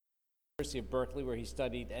University of Berkeley, where he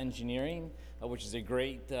studied engineering, which is a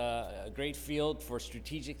great field for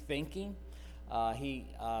strategic thinking. He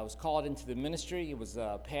was called into the ministry. He was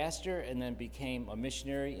a pastor and then became a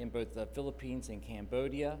missionary in both the Philippines and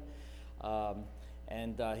Cambodia.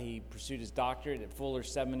 He pursued his doctorate at Fuller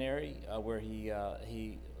Seminary, where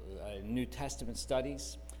he New Testament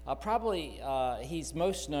studies. He's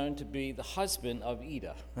most known to be the husband of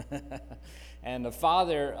Ida and the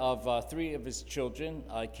father of three of his children,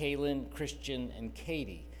 Kaylin, Christian, and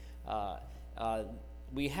Katie.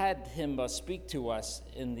 We had him speak to us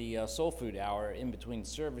in the Soul Food Hour in between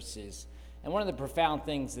services, and one of the profound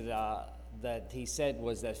things that he said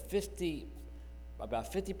was that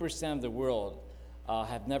about 50% of the world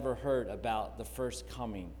have never heard about the first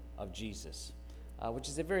coming of Jesus, which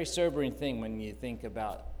is a very sobering thing when you think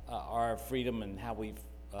about our freedom and how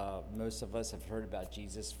most of us have heard about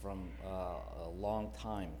Jesus from a long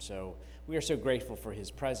time. So we are so grateful for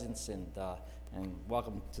his presence, and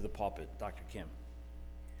welcome to the pulpit, Dr. Kim.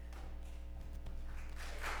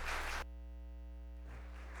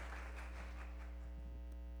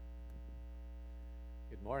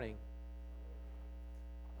 Good morning.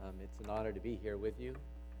 It's an honor to be here with you,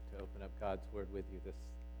 to open up God's Word with you this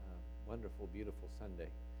wonderful, beautiful Sunday.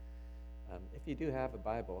 If you do have a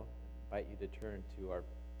Bible, I invite you to turn to our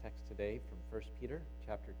text today from 1 Peter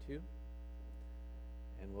chapter 2,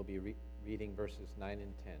 and we'll be reading verses 9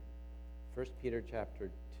 and 10. 1 Peter chapter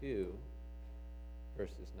 2,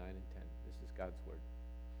 verses 9 and 10. This is God's Word.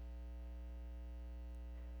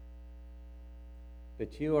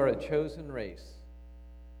 But you are a chosen race,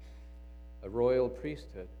 a royal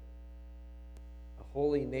priesthood, a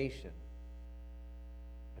holy nation,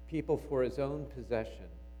 a people for his own possession,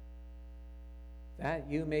 that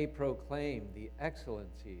you may proclaim the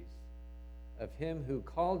excellencies of him who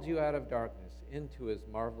called you out of darkness into his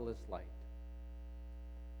marvelous light.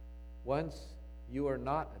 Once you were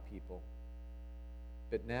not a people,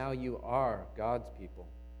 but now you are God's people.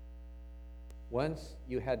 Once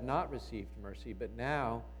you had not received mercy, but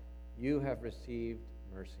now you have received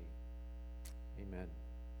mercy. Amen.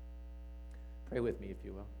 Pray with me, if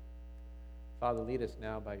you will. Father, lead us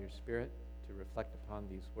now by your Spirit to reflect upon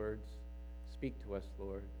these words. Speak to us,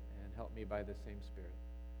 Lord, and help me by the same Spirit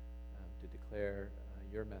to declare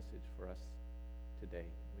your message for us today.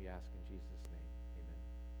 We ask in Jesus' name. Amen.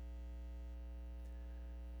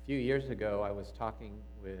 A few years ago, I was talking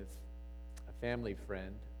with a family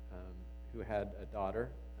friend who had a daughter,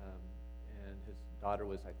 and his daughter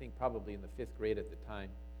was, I think, probably in the 5th grade at the time.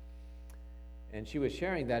 And she was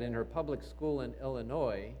sharing that in her public school in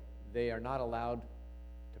Illinois, they are not allowed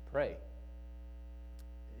to pray.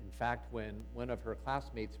 In fact, when one of her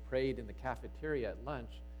classmates prayed in the cafeteria at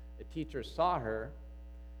lunch, a teacher saw her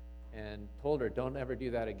and told her, "Don't ever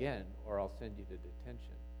do that again, or I'll send you to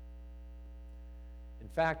detention." In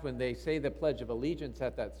fact, when they say the Pledge of Allegiance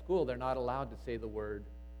at that school, they're not allowed to say the word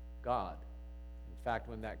God. In fact,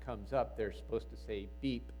 when that comes up, they're supposed to say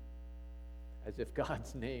beep, as if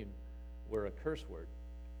God's name were a curse word.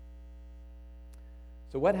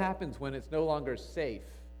 So what happens when it's no longer safe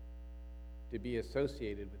to be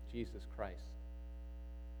associated with Jesus Christ?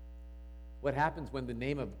 What happens when the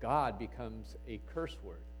name of God becomes a curse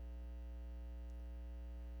word?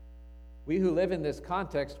 We who live in this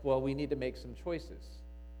context, well, we need to make some choices.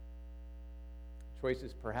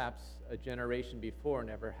 Choices perhaps a generation before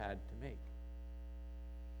never had to make.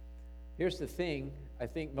 Here's the thing, I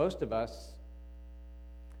think most of us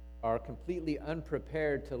are completely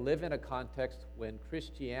unprepared to live in a context when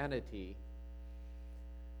Christianity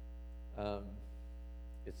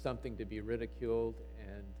is something to be ridiculed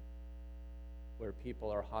and where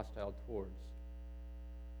people are hostile towards.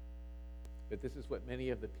 But this is what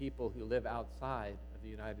many of the people who live outside of the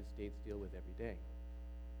United States deal with every day.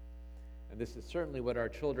 And this is certainly what our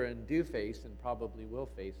children do face and probably will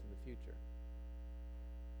face in the future.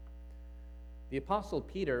 The Apostle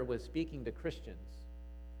Peter was speaking to Christians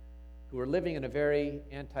who were living in a very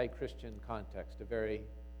anti-Christian context, a very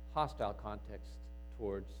hostile context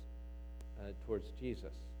towards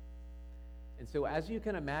Jesus. And so as you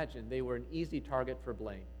can imagine, they were an easy target for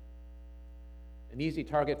blame, an easy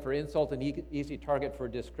target for insult, an easy target for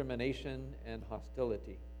discrimination and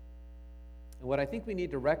hostility. And what I think we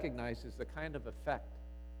need to recognize is the kind of effect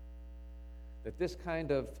that this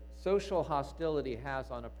kind of social hostility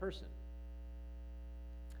has on a person.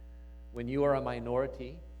 When you are a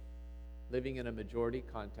minority living in a majority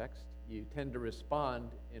context, you tend to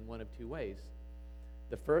respond in one of two ways.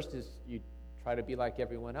 The first is you try to be like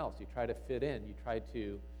everyone else. You try to fit in. You try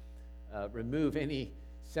to remove any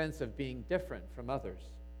sense of being different from others.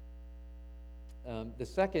 The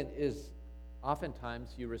second is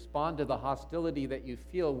oftentimes you respond to the hostility that you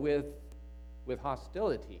feel with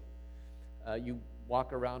hostility. You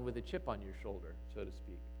walk around with a chip on your shoulder, so to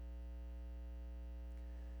speak.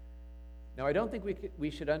 Now, I don't think we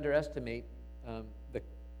should underestimate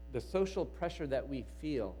the social pressure that we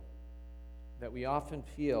feel, that we often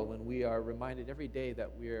feel when we are reminded every day that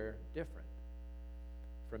we're different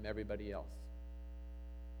from everybody else.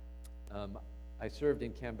 I served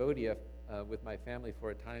in Cambodia with my family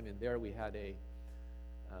for a time, and there we had a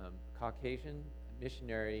Caucasian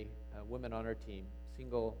missionary woman on our team,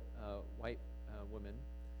 single white woman,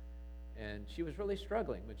 and she was really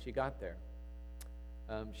struggling when she got there.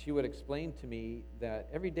 She would explain to me that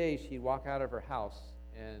every day she'd walk out of her house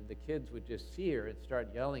and the kids would just see her and start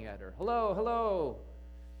yelling at her, "Hello, hello!"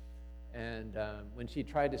 And when she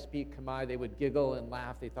tried to speak Khmer, they would giggle and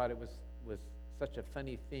laugh. They thought it was such a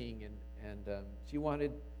funny thing, and she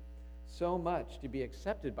wanted so much to be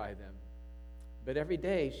accepted by them. But every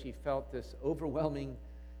day she felt this overwhelming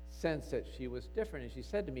sense that she was different. And she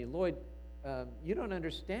said to me, "Lloyd, you don't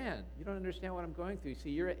understand. You don't understand what I'm going through. You see,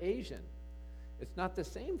 you're Asian. It's not the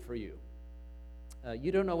same for you.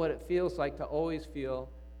 You don't know what it feels like to always feel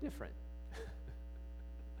different."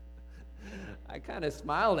 I kind of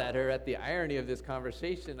smiled at her at the irony of this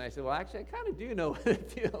conversation. I said, "Well, actually, I kind of do know what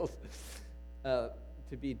it feels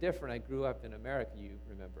to be different. I grew up in America, you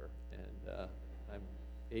remember, and I'm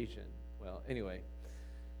Asian." Well, anyway,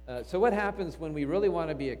 so what happens when we really want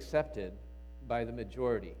to be accepted by the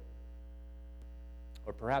majority?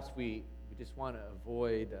 Or perhaps we just want to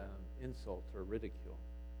avoid insult or ridicule.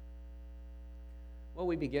 Well,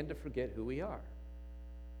 we begin to forget who we are.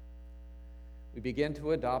 We begin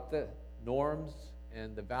to adopt the norms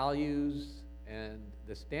and the values and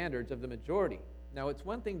the standards of the majority. Now, it's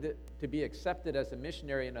one thing to be accepted as a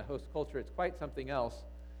missionary in a host culture. It's quite something else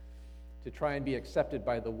to try and be accepted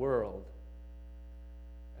by the world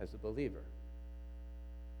as a believer.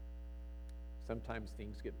 Sometimes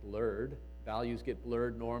things get blurred, values get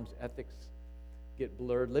blurred, norms, ethics get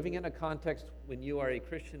blurred. Living in a context when you are a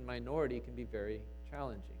Christian minority can be very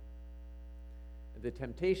challenging. The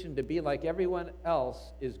temptation to be like everyone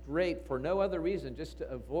else is great for no other reason, just to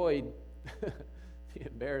avoid the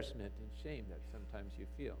embarrassment and shame that sometimes you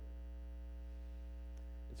feel.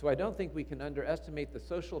 And so I don't think we can underestimate the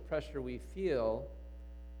social pressure we feel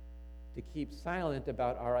to keep silent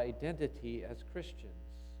about our identity as Christians,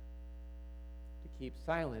 to keep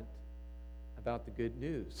silent about the good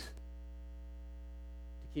news,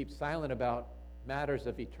 to keep silent about matters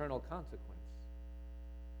of eternal consequence.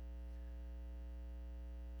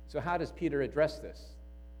 So how does Peter address this?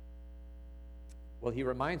 Well, he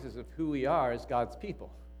reminds us of who we are as God's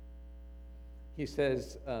people. He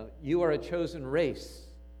says, you are a chosen race.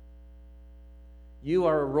 You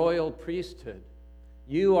are a royal priesthood.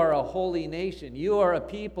 You are a holy nation. You are a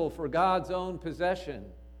people for God's own possession.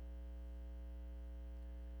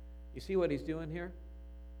 You see what he's doing here?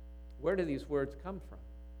 Where do these words come from?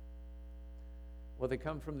 Well, they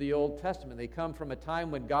come from the Old Testament. They come from a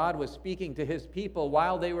time when God was speaking to his people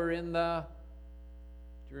while they were in the,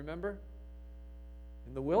 do you remember?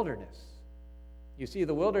 In the wilderness. You see,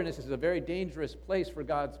 the wilderness is a very dangerous place for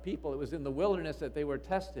God's people. It was in the wilderness that they were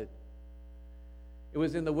tested. It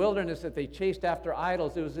was in the wilderness that they chased after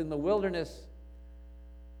idols. It was in the wilderness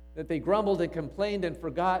that they grumbled and complained and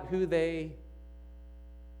forgot who they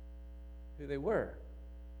were.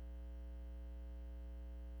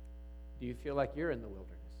 Do you feel like you're in the wilderness?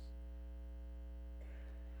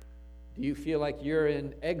 Do you feel like you're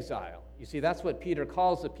in exile? You see, that's what Peter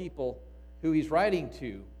calls the people who he's writing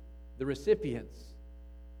to, the recipients,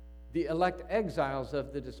 the elect exiles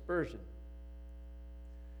of the dispersion.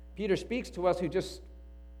 Peter speaks to us who just,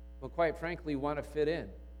 well, quite frankly, want to fit in,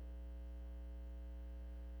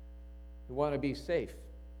 who want to be safe,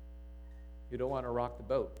 who don't want to rock the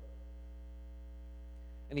boat.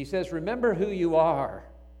 And he says, remember who you are.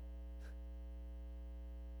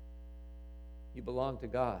 You belong to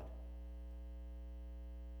God.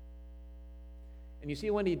 And you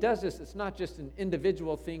see, when he does this, it's not just an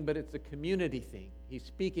individual thing, but it's a community thing. He's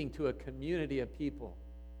speaking to a community of people.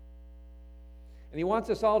 And he wants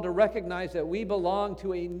us all to recognize that we belong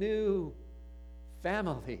to a new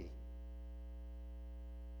family.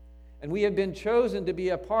 And we have been chosen to be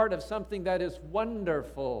a part of something that is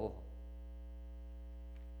wonderful.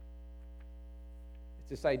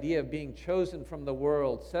 It's this idea of being chosen from the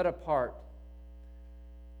world, set apart,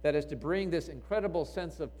 that is to bring this incredible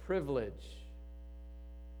sense of privilege,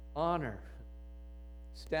 honor,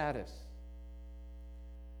 status,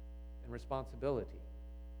 and responsibility.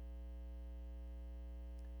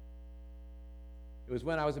 It was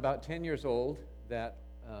when I was about 10 years old that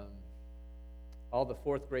all the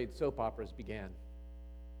fourth grade soap operas began.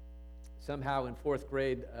 Somehow in fourth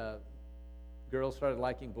grade, girls started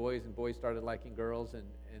liking boys and boys started liking girls, and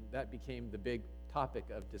that became the big topic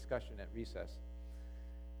of discussion at recess.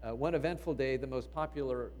 One eventful day, the most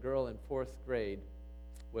popular girl in fourth grade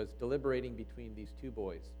was deliberating between these two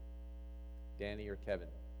boys, Danny or Kevin.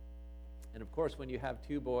 And of course, when you have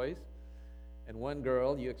two boys and one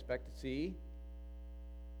girl, you expect to see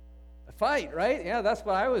a fight, right? Yeah, that's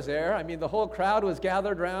why I was there. I mean, the whole crowd was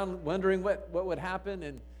gathered around wondering what would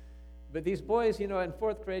happen. But these boys, in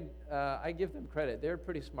fourth grade, I give them credit. They're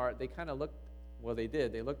pretty smart. They kind of looked, well, they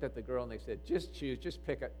did. They looked at the girl and they said, just choose, just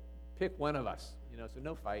pick one of us, so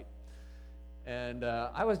no fight. And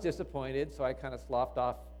I was disappointed, so I kind of sloughed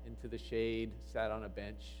off into the shade, sat on a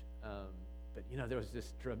bench. But there was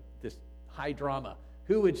this high drama.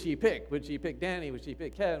 Who would she pick? Would she pick Danny? Would she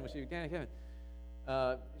pick Kevin? Would she pick Danny, Kevin?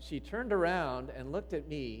 She turned around and looked at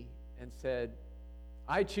me and said,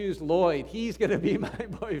 I choose Lloyd. He's going to be my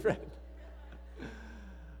boyfriend.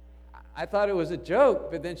 I thought it was a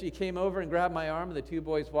joke, but then she came over and grabbed my arm, and the two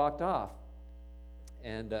boys walked off.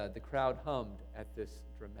 And the crowd hummed at this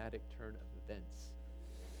dramatic turn of events.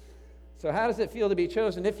 So how does it feel to be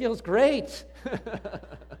chosen? It feels great.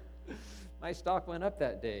 My stock went up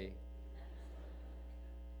that day.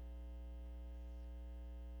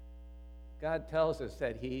 God tells us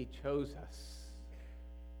that He chose us.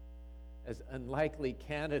 As unlikely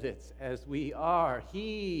candidates as we are,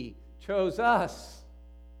 He chose us.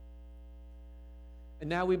 And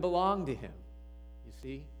now we belong to Him. You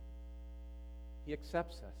see? He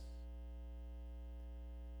accepts us.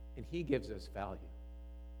 And He gives us value.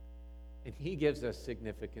 And He gives us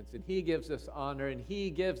significance. And He gives us honor. And He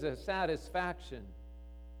gives us satisfaction.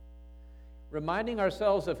 Reminding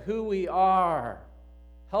ourselves of who we are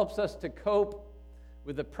helps us to cope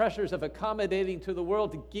with the pressures of accommodating to the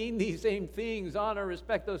world to gain these same things, honor,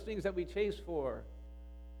 respect, those things that we chase for.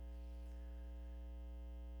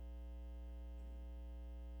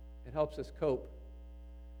 It helps us cope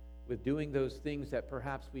with doing those things that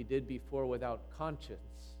perhaps we did before without conscience,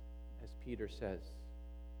 as Peter says.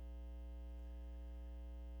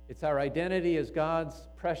 It's our identity as God's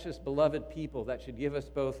precious, beloved people that should give us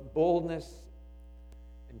both boldness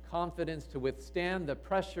and confidence to withstand the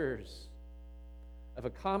pressures of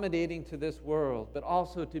accommodating to this world, but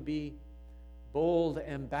also to be bold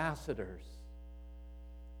ambassadors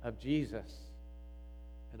of Jesus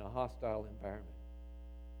in a hostile environment.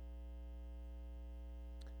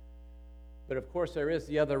 But of course, there is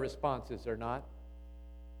the other response, is there not?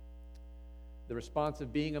 The response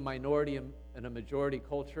of being a minority in a majority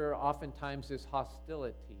culture oftentimes is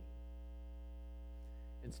hostility.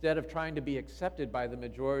 Instead of trying to be accepted by the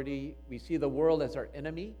majority, we see the world as our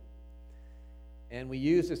enemy, and we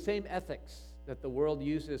use the same ethics that the world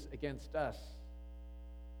uses against us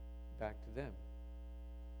back to them.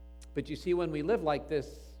 But you see, when we live like this,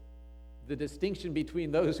 the distinction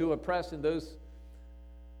between those who oppress and those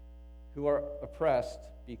who are oppressed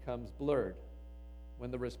becomes blurred.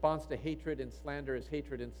 When the response to hatred and slander is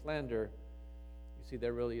hatred and slander, you see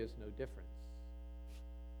there really is no difference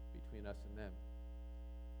between us and them.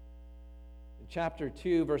 In chapter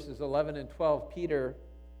 2, verses 11 and 12, Peter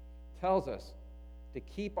tells us to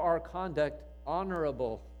keep our conduct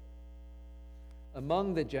honorable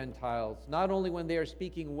among the Gentiles, not only when they are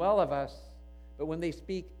speaking well of us, but when they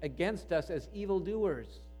speak against us as evildoers.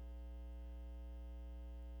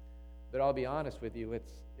 But I'll be honest with you,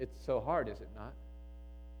 it's so hard, is it not?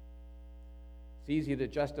 It's easy to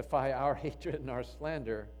justify our hatred and our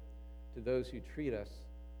slander to those who treat us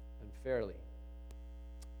unfairly.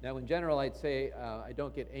 Now, in general, I'd say I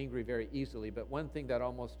don't get angry very easily, but one thing that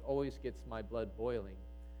almost always gets my blood boiling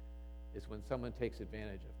is when someone takes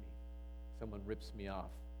advantage of me. Someone rips me off.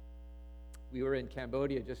 We were in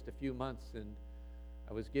Cambodia just a few months, and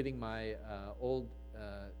I was getting my old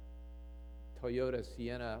Toyota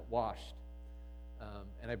Sienna washed.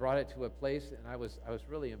 And I brought it to a place, and I was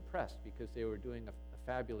really impressed because they were doing a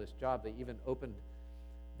fabulous job. They even opened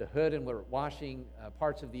the hood and were washing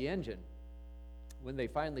parts of the engine. When they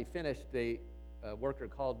finally finished, a worker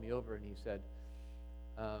called me over and he said,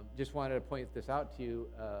 just wanted to point this out to you,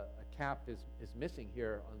 a cap is missing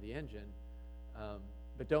here on the engine,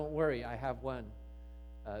 but don't worry, I have one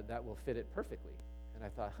that will fit it perfectly. And I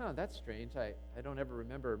thought, that's strange. I don't ever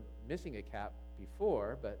remember missing a cap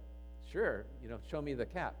before, but sure, show me the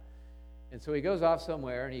cap. And so he goes off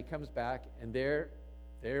somewhere and he comes back, and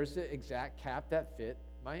there's the exact cap that fit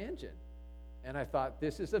my engine. And I thought,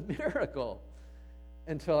 this is a miracle.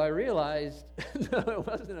 Until I realized, no, it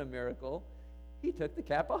wasn't a miracle. He took the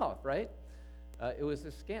cap off, right? It was a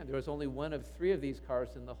scam. There was only one of 3 of these cars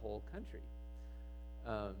in the whole country.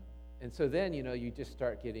 And so then, you just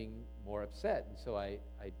start getting more upset. And so I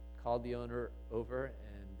called the owner over,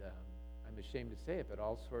 and I'm ashamed to say it, but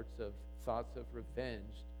all sorts of thoughts of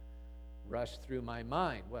revenge rushed through my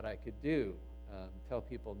mind, what I could do. Tell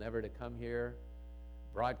people never to come here,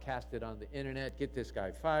 broadcast it on the internet, get this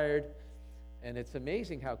guy fired. And it's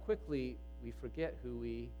amazing how quickly we forget who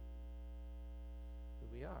we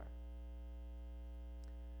are.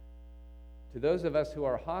 To those of us who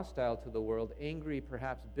are hostile to the world, angry,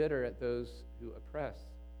 perhaps bitter at those who oppress,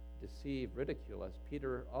 deceive, ridicule us,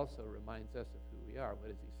 Peter also reminds us of who we are. What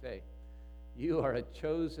does he say? You are a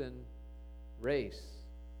chosen race.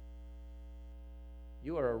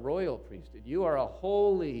 You are a royal priesthood. You are a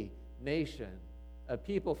holy nation, a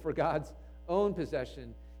people for God's own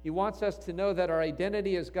possession. He wants us to know that our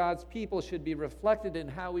identity as God's people should be reflected in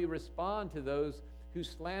how we respond to those who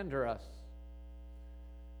slander us,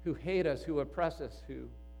 who hate us, who oppress us, who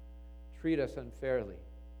treat us unfairly.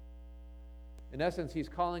 In essence, he's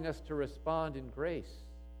calling us to respond in grace.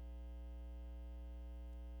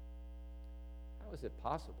 How is it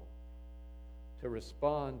possible to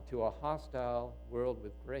respond to a hostile world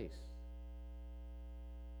with grace?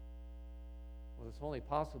 Well, it's only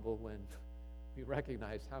possible when we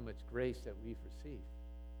recognize how much grace that we've received.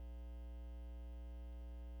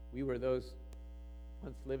 We were those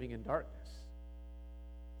once living in darkness.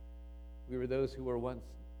 We were those who were once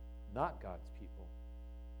not God's people.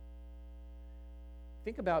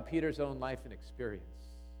 Think about Peter's own life and experience.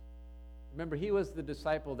 Remember, he was the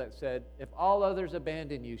disciple that said, if all others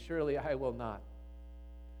abandon you, surely I will not.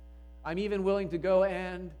 I'm even willing to go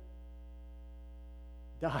and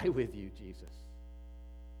die with you, Jesus.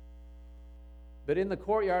 But in the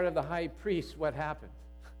courtyard of the high priest, what happened?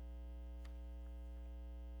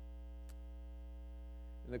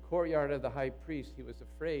 In the courtyard of the high priest, he was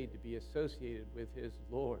afraid to be associated with his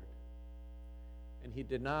Lord. And he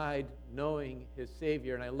denied knowing his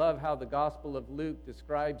Savior. And I love how the Gospel of Luke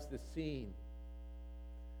describes the scene.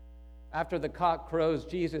 After the cock crows,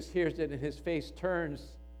 Jesus hears it, and his face turns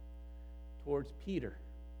towards Peter.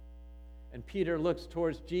 And Peter looks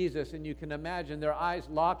towards Jesus, and you can imagine their eyes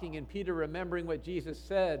locking, and Peter remembering what Jesus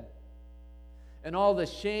said. And all the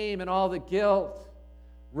shame and all the guilt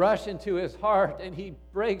rush into his heart, and he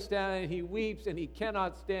breaks down and he weeps, and he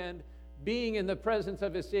cannot stand being in the presence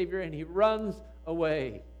of his Savior, and he runs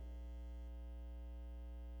away.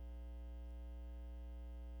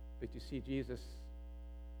 But you see, Jesus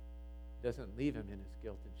doesn't leave him in his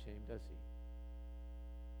guilt and shame, does he?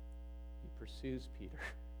 He pursues Peter.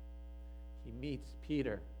 He meets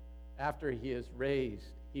Peter after he is raised.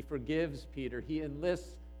 He forgives Peter. He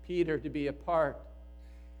enlists Peter to be a part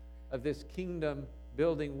of this kingdom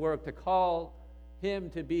building work, to call him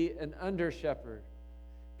to be an under-shepherd.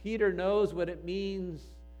 Peter knows what it means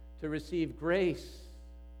to receive grace,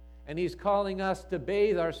 and he's calling us to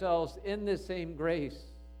bathe ourselves in this same grace.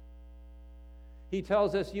 He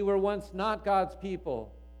tells us, you were once not God's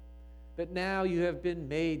people, but now you have been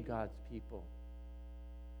made God's people.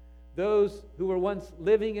 Those who were once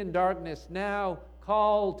living in darkness, now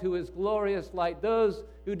called to his glorious light. Those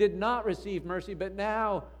who did not receive mercy, but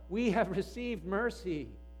now we have received mercy.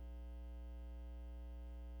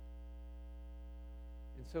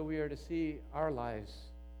 And so we are to see our lives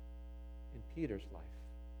in Peter's life.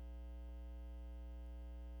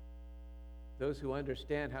 Those who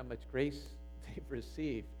understand how much grace they've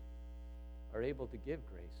received are able to give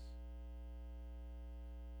grace.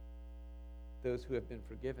 Those who have been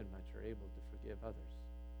forgiven much are able to forgive others.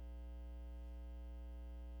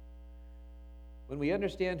 When we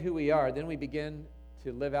understand who we are, then we begin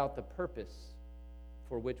to live out the purpose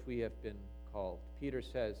for which we have been called. Peter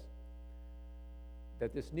says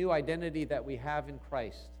that this new identity that we have in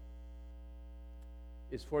Christ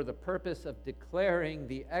is for the purpose of declaring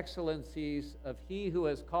the excellencies of He who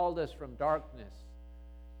has called us from darkness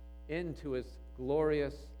into His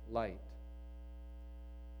glorious light.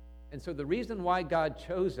 And so the reason why God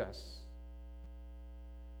chose us,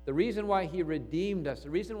 the reason why He redeemed us, the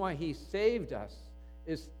reason why He saved us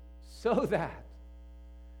is so that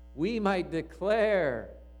we might declare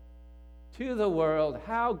to the world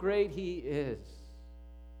how great He is.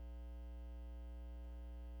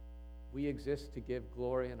 We exist to give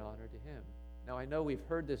glory and honor to Him. Now, I know we've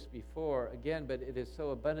heard this before, again, but it is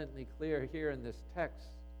so abundantly clear here in this text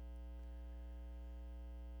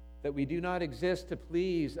that we do not exist to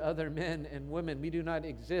please other men and women. We do not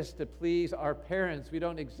exist to please our parents. We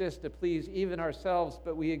don't exist to please even ourselves,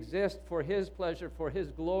 but we exist for His pleasure, for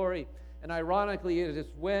His glory. And ironically, it is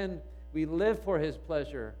when we live for His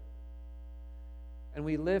pleasure and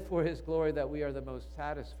we live for His glory that we are the most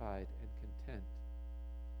satisfied and content.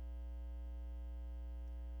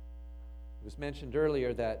 It was mentioned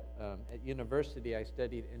earlier that at university I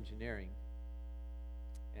studied engineering.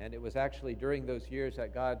 And it was actually during those years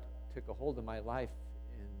that God took a hold of my life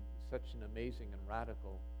in such an amazing and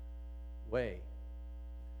radical way.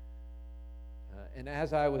 And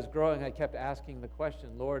as I was growing, I kept asking the question,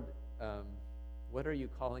 Lord, what are you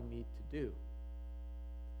calling me to do?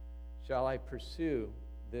 Shall I pursue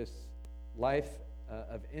this life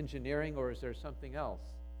of engineering, or is there something else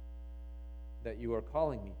that you are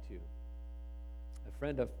calling me to? A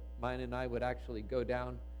friend of mine and I would actually go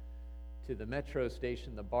down to the metro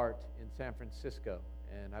station, the BART, in San Francisco,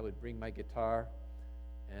 and I would bring my guitar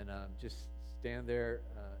and just stand there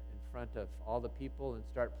in front of all the people and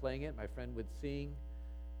start playing it. My friend would sing,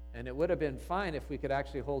 and it would have been fine if we could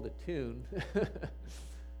actually hold a tune.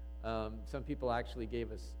 Some people actually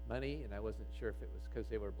gave us money, and I wasn't sure if it was because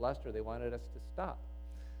they were blessed or they wanted us to stop.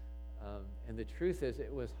 And the truth is,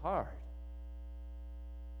 it was hard.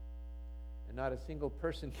 And not a single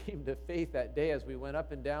person came to faith that day as we went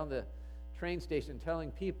up and down the train station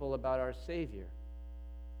telling people about our Savior.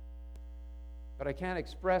 But I can't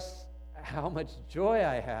express how much joy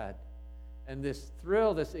I had and this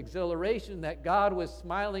thrill, this exhilaration that God was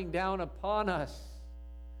smiling down upon us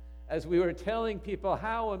as we were telling people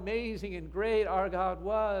how amazing and great our God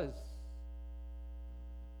was.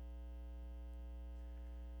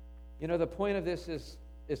 You know, the point of this is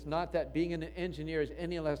not that being an engineer is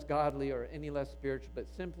any less godly or any less spiritual, but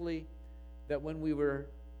simply that when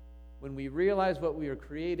we realize what we are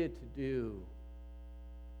created to do,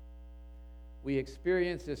 we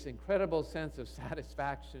experience this incredible sense of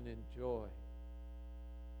satisfaction and joy.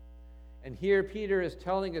 And here Peter is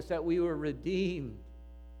telling us that we were redeemed,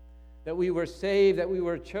 that we were saved, that we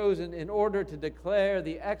were chosen in order to declare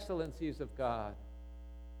the excellencies of God.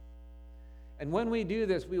 And when we do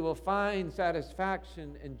this, we will find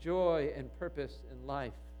satisfaction and joy and purpose in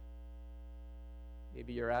life.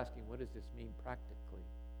 Maybe you're asking, what does this mean practically?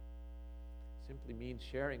 It simply means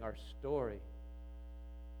sharing our story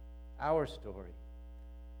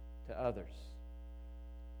to others.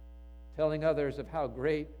 Telling others of how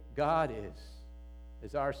great God is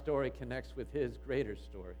as our story connects with His greater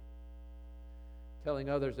story. Telling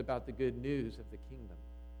others about the good news of the kingdom.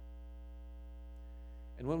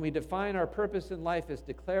 And when we define our purpose in life as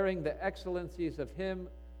declaring the excellencies of Him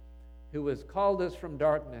who has called us from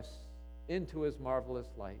darkness into His marvelous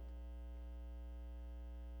light,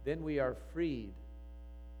 then we are freed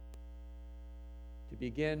to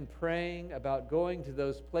begin praying about going to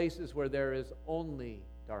those places where there is only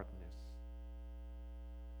darkness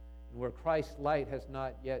and where Christ's light has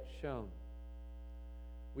not yet shone.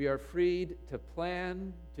 We are freed to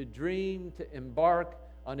plan, to dream, to embark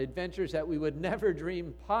on adventures that we would never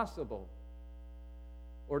dream possible,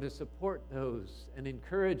 or to support those and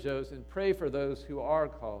encourage those and pray for those who are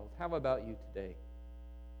called. How about you today?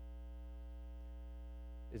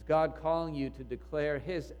 Is God calling you to declare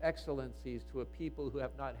His excellencies to a people who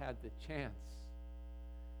have not had the chance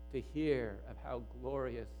to hear of how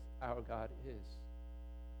glorious our God is?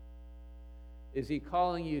 Is He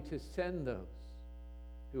calling you to send those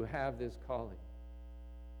who have this calling?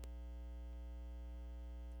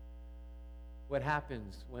 What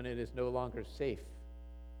happens when it is no longer safe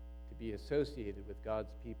to be associated with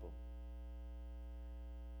God's people?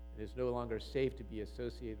 It is no longer safe to be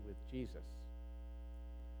associated with Jesus.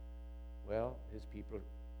 Well, His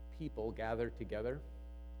people gather together,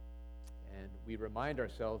 and we remind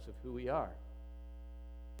ourselves of who we are,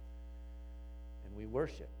 and we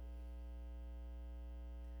worship.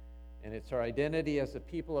 And it's our identity as a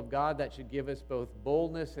people of God that should give us both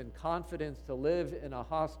boldness and confidence to live in a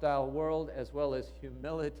hostile world, as well as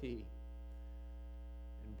humility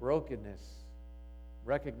and brokenness,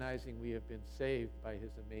 recognizing we have been saved by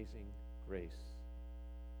His amazing grace.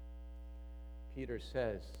 Peter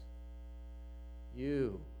says,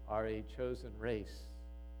 you are a chosen race.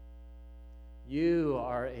 You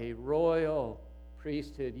are a royal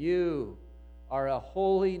priesthood. You are a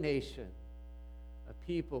holy nation, a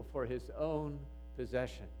people for His own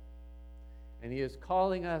possession. And He is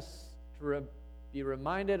calling us to be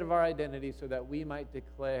reminded of our identity so that we might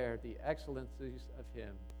declare the excellencies of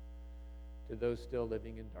Him to those still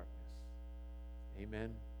living in darkness. Amen.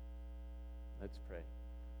 Let's pray.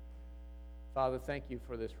 Father, thank You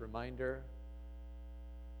for this reminder.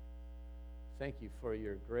 Thank You for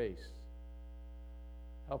Your grace.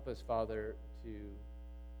 Help us, Father, to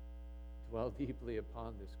dwell deeply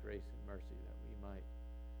upon this grace and mercy, that we might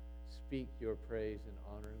speak Your praise and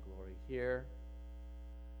honor and glory here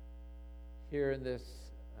in this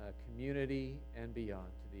community and beyond,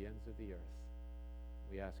 to the ends of the earth.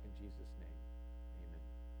 We ask in Jesus' name. Amen.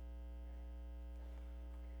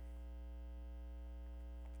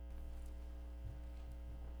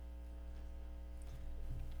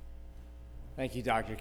 Thank you, Dr.